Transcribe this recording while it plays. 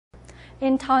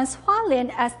in Taiwan's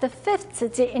Hualien as the 5th Tzu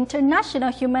Chi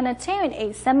International Humanitarian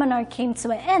Aid Seminar came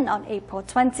to an end on April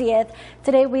 20th.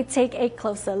 Today we take a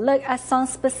closer look at some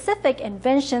specific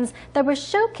inventions that were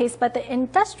showcased by the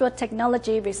Industrial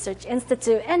Technology Research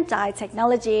Institute and Daai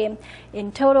Technology.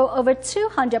 In total, over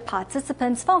 200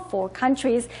 participants from 4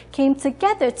 countries came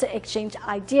together to exchange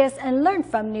ideas and learn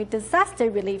from new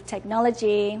disaster relief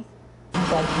technology.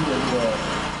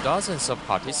 Dozens of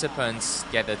participants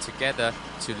gathered together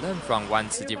to learn from one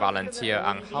Tzu Chi volunteer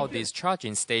on how this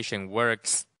charging station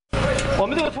works.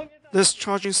 This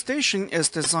charging station is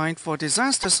designed for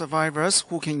disaster survivors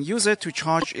who can use it to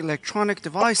charge electronic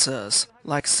devices,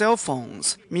 like cell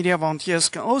phones. Media volunteers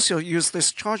can also use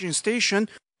this charging station.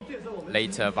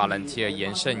 Later, volunteer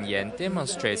Yan Shengyan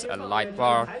demonstrates a light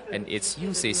bar and its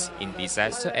uses in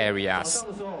disaster areas.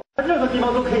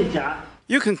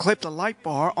 You can clip the light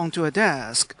bar onto a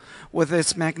desk. With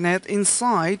its magnet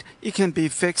inside, it can be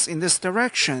fixed in this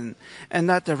direction and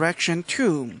that direction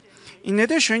too. In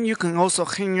addition, you can also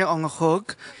hang it on a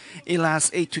hook. It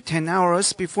lasts 8 to 10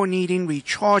 hours before needing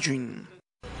recharging.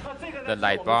 The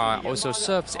light bar also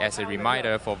serves as a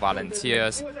reminder for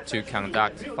volunteers to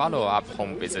conduct follow-up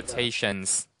home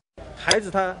visitations.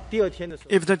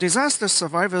 If the disaster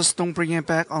survivors don't bring it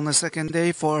back on the second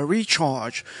day for a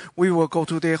recharge, we will go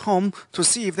to their home to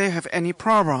see if they have any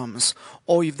problems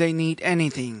or if they need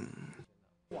anything.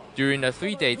 During the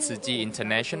 3-day Tzu Chi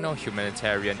International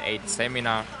Humanitarian Aid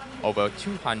Seminar, over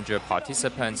 200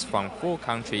 participants from 4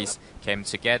 countries came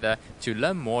together to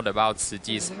learn more about Tzu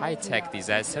Chi's high-tech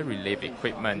disaster relief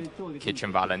equipment.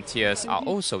 Kitchen volunteers are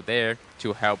also there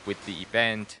to help with the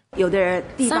event.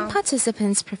 Some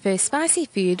participants prefer spicy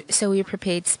food, so we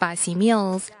prepared spicy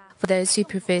meals. For those who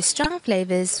prefer strong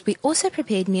flavors, we also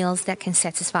prepared meals that can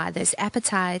satisfy those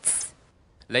appetites.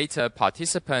 Later,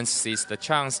 participants seized the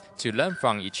chance to learn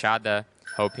from each other,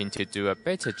 hoping to do a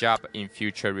better job in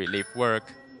future relief work.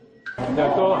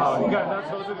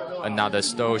 Another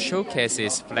stall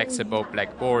showcases flexible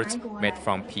blackboards made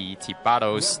from PET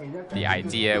bottles. The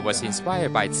idea was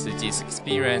inspired by Tzu Chi's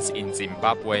experience in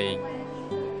Zimbabwe.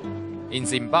 In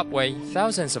Zimbabwe,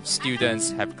 thousands of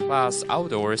students have class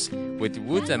outdoors with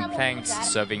wooden planks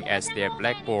serving as their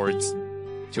blackboards.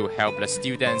 To help the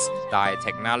students, Daai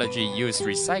Technology used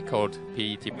recycled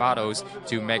PET bottles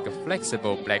to make a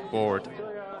flexible blackboard.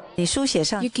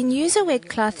 You can use a wet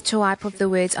cloth to wipe off the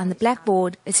words on the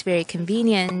blackboard. It's very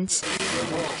convenient.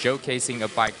 Showcasing a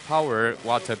bike-powered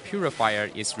water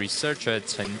purifier is researcher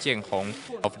Chen Jianhong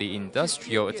of the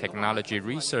Industrial Technology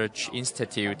Research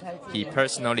Institute. He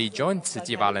personally joined Tzu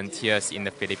Chi volunteers in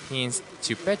the Philippines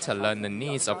to better learn the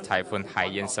needs of Typhoon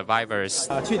Haiyan survivors.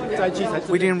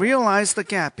 We didn't realize the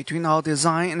gap between our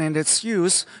design and its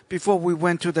use before we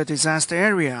went to the disaster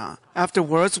area.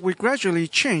 Afterwards, we gradually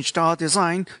changed our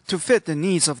design to fit the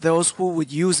needs of those who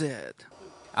would use it.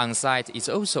 On site is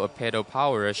also a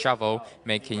pedal-powered shovel,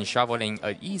 making shoveling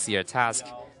an easier task.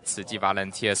 Tzu Chi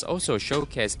volunteers also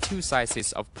showcased 2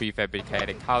 sizes of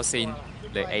prefabricated housing.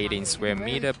 The 18 square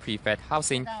meter prefab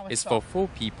housing is for 4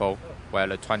 people, while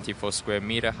a 24 square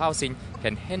meter housing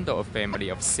can handle a family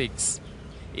of 6.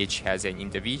 Each has an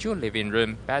individual living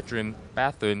room, bedroom,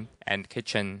 bathroom, and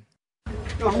kitchen.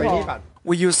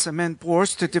 We use cement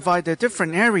boards to divide the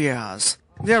different areas.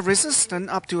 They are resistant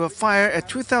up to a fire at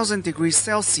 2000 degrees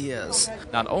Celsius.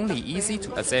 Not only easy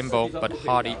to assemble, but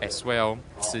hardy as well.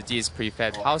 Tzu Chi's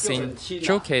prefab housing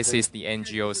showcases the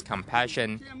NGO's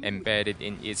compassion embedded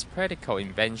in its practical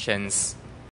inventions.